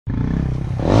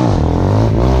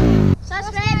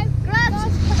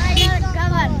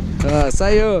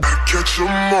सही हो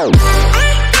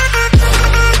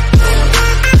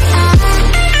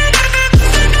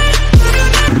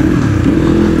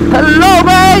Hello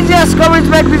guys, yes, coming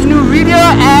back with new video,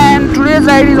 and today's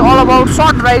ride is all about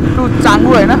short ride to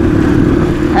Changu, है ना?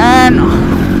 And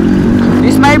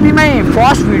this might be my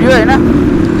first video, है ना?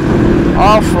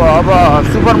 Of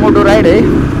super moto ride, है.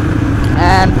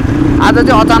 And आज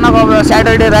चाहिँ अचानक अब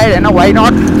Saturday ride, है ना? Why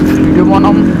not? Video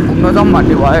बनाऊँ घुम्न जाऊँ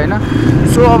भन्ने भयो, है ना?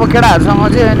 So अब केटाहरुसँग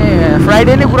चाहिँ अनि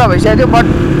Friday नै कुरा भइसक्यो थियो, but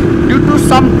due to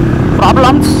some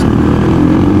problems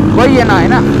गइएन, है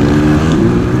ना?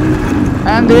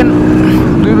 And then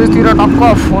 2 बजीतिर टक्क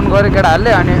फोन गरे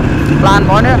केटाहरुले अनि प्लान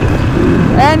बन्यो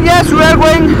and yes we are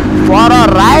going for a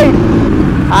ride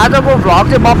आजको भ्लग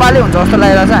चाहिँ बपाले हुन्छ जस्तो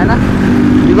लागिरहेछ हैन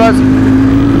बिकज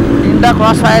इन्टा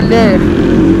क्रसफायरले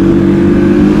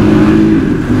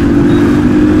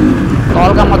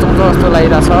हल्का मचाउँछ जस्तो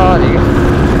लागिरहेछ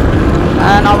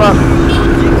and अब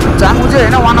चाङु चाहिँ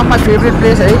हैन one of my favourite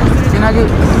place है किनकि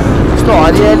यस्तो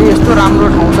हरियाली यस्तो राम्रो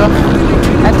ठाउँ छ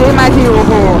and त्यही माथि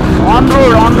ओहो on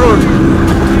road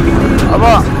अब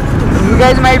you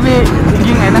guys might be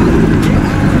thinking Hahn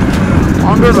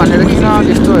on road भनेर किन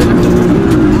त्यस्तो हैन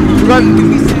because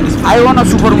I own a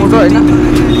super moto Hahn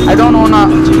I don't own a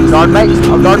dirt bike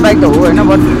अब dirt bike त हो हैन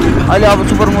but अहिले अब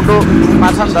super moto मा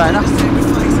छ नि त हैन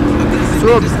so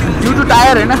due to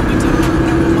tire Hahn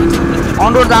on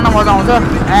road जान मजा आउँछ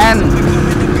and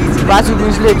क्लासिक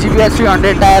बुइसले GBS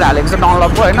 300 टायर हालेको छ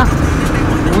डनलपको हैन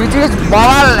which is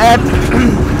ball at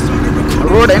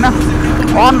road है ना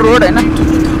on road है ना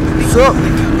so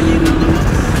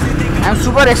I'm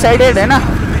super excited है ना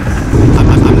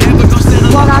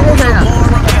कौन आगे जाएगा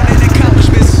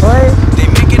ओए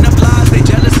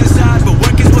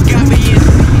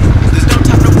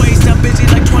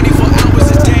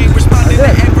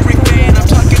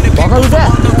बकल उठे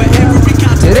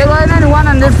धेरै गएन नि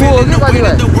 100 हो कि कति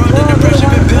भयो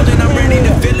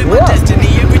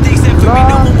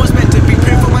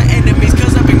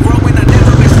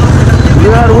We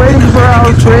are waiting for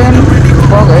our train.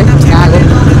 Okay,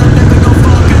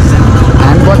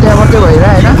 and what and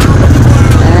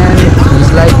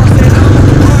it's like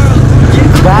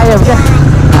guy of that.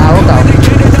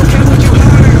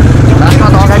 That's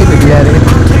not already video.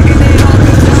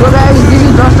 So guys, this is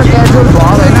just a casual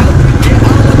vlog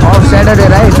of Saturday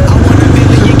ride.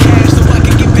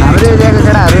 हाम्रो एरियाको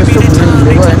केटाहरु यस्तो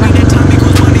घुमेको हैन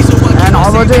and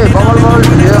अब चाहिँ bubble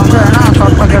video आउँछ हैन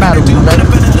सर्टमा केटाहरु घुम्दै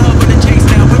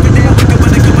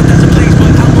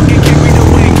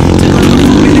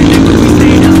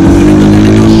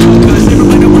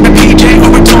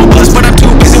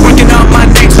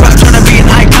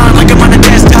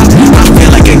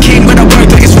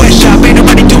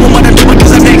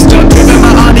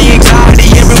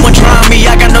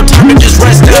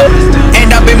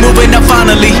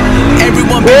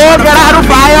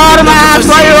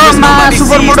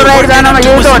super motor ride जानमा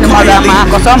यही त हो नि मजामा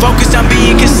कसम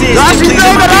just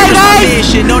enjoy the ride guys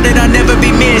know that I never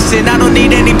be missing I don't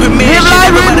need any permission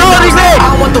live with no regret I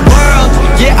want the world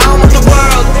yeah I want the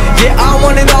world yeah I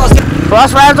want it all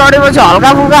crossfire चढेपछि हल्का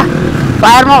फुल्का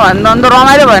फायरमा भन्दा अन्त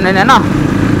रमाइलो भएन नि हैन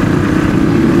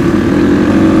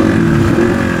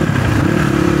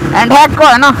end ह्याकको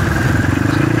हैन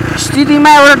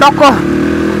स्थितिमा एउटा टक्क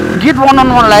गीत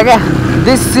बनाउनु मन लाग्यो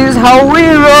This is how we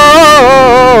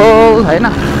roll Hahn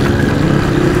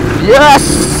yes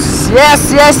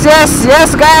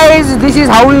guys this is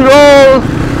how we roll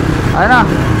Hahn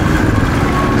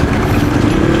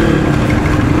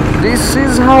this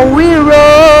is how we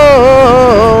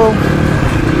roll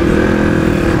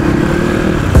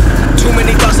too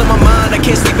many thoughts on my mind I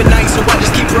can't sleep at night so I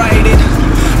just keep writing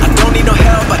I don't need no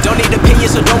help I don't need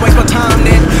opinions so don't waste my time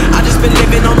then I just been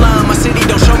living online my city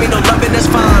don't show me no love and that's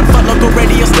fine fuck local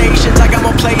radio stations I got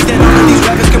more plays than all of these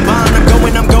rappers combined I'm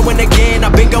going again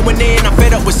I've been going in I'm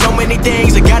fed up with so many things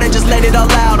I gotta just let it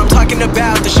all out I'm talking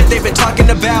about the shit they've been talking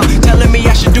about telling me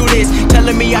I should do this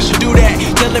telling me I should do that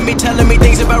telling me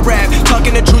things about rap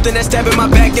talking the truth and that stab in my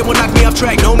back they will knock me off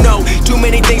track no too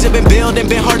many things have been building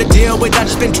been hard to deal with I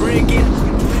just been drinking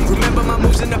remember my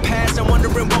moves in the past I'm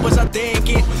wondering what was I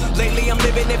thinking lately I'm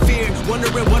living in fear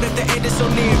wondering what if the end is so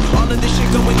near all of this shit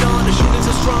going on the shootings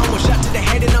are strong one shot to the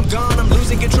head and I'm gone I'm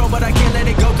losing control but I can't let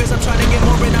it go cause I'm trying to get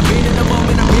more and I've been in the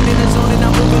moment I've been in the zone and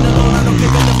I'm moving alone I don't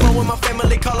pick up the phone when my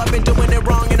family call I've been doing it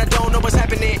wrong and I don't know what's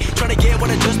happening trying to get what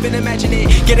I just been imagining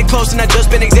getting close and I just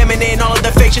been examining all of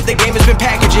the fake shit the game has been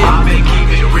packaging I've been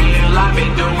keeping it real I've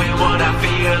been doing what I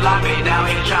feel I've been out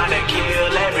here trying to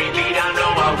kill every beat I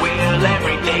know I will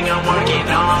everything I'm working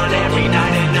on every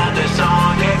night another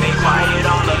song they be quiet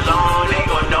all alone they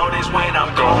gon' notice when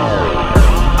I'm gone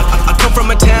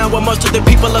other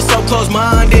people are so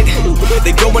close-minded.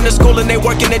 They going to school and they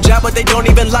working a job, but they don't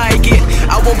even like it.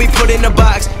 I won't be put in a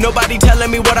box. Nobody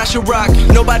telling me what I should rock.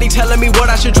 Nobody telling me what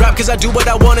I should drop. Cause I do what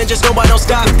I want and just know I don't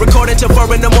stop. Recording till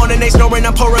 4 in the morning, they snoring.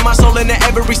 I'm pouring my soul into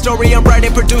every story. I'm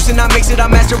writing, producing, I mix it, I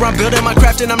master. I'm building my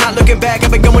craft and I'm not looking back.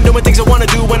 I've been going doing things I wanna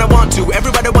do when I want to.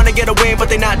 Everybody wanna get away, but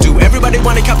they not do. Everybody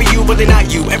wanna copy you, but they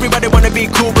not you. Everybody wanna be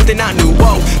cool, but they not new.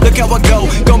 Whoa, look how I go.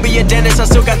 Gonna be a dentist, I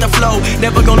still got the flow.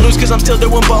 Never gonna lose cause I'm still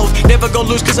doing both. Never gonna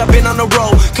lose cause I've been on the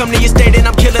road. Come to your state and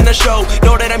I'm killing the show.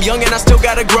 Know that I'm young and I still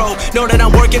gotta grow. Know that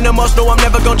I'm working the most, know I'm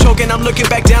never gonna choke. And I'm looking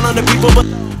back down on the people, but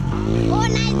oh,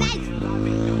 nice.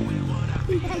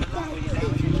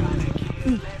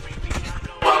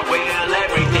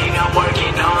 everything I'm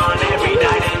working on every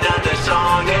night, another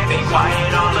song. They've been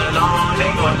quiet all along. They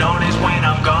gonna notice when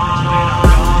I'm gone.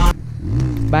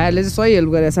 भाइहरूले चाहिँ सही help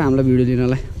गरेछ हामीलाई video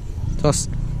लिनलाई चस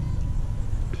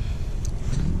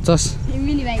चस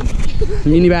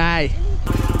mini भाइ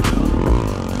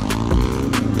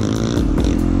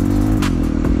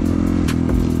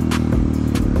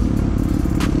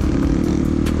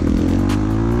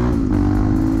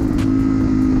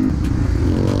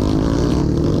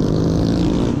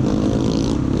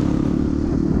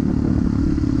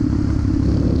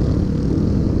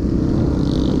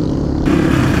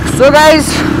So guys,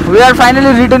 we are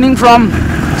finally returning from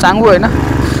Changu Hahn.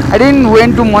 I didn't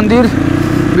went to मन्दिर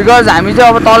because हामी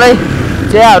चाहिँ अब तलै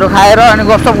चियाहरु खाएर अनि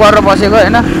गफसफ गरेर बसेको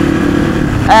हैन.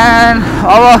 And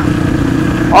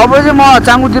अब चाहिँ म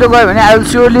चाङुतिर गए भने I will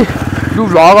surely do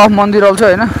vlog of मन्दिर also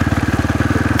हैन.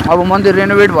 अब मन्दिर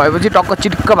रेनोभेट भएपछि टक्क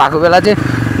चिटक्क भएको बेला चाहिँ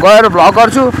गएर भ्लग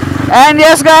गर्छु. And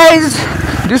yes guys,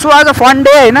 this was a fun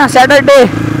day Hahn. Saturday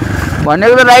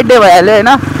भनेको त राइट डे भइहाल्यो हैन.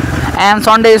 And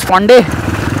Sunday is fun day.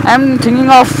 I'm thinking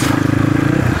of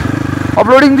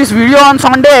uploading this video on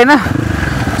Sunday, hai na?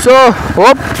 So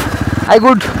hope I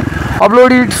could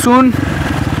upload it soon.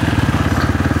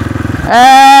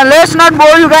 And let's not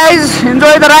bore you guys.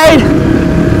 Enjoy the ride.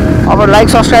 Our like,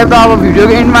 subscribe to our video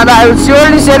game. I will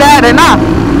surely say that, hai na?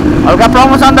 Halka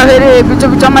promotion ta feri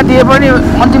bicha-bichama diye pani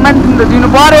अन्तिममा दिनु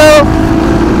पर्यो.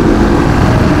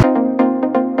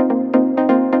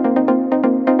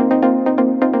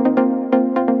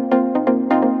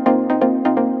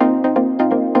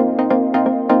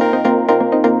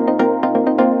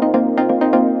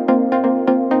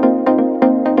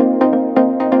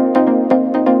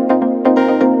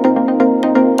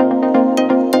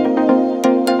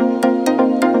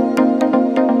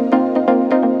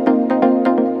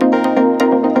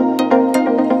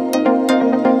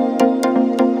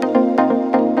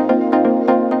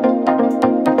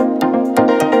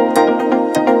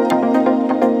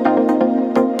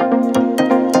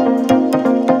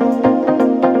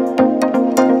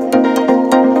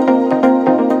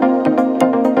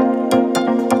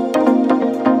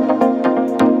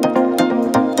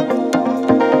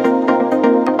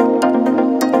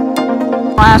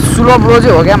 Slow bro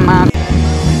चाहिँ हो क्या मा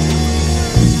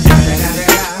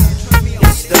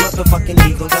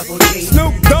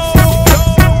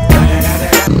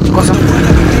कसम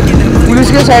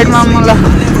पुलिसकै साइडमा मलाई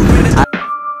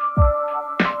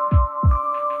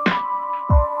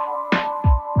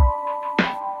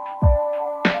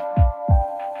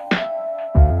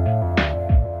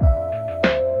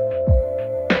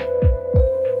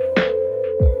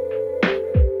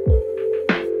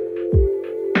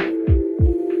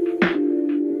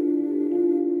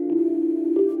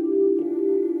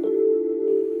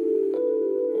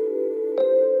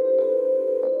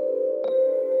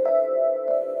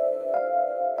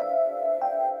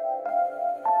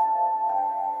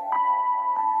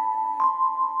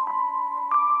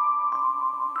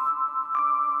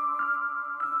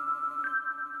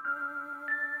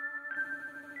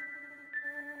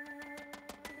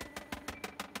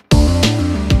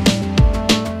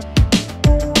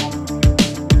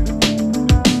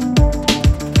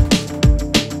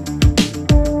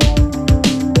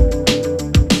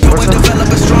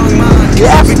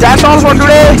Yes, that's all for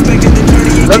today.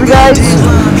 Love you guys.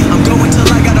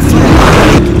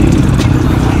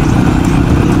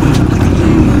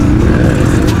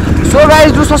 So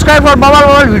guys, do subscribe for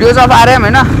bubble videos of RM,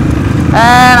 and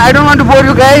I don't want to bore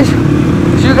you guys.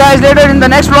 See you guys later in the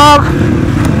next vlog.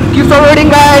 Keep supporting,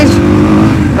 guys.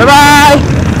 Bye bye.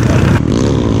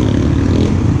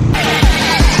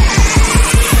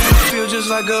 Feel just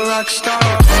like a rock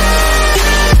star.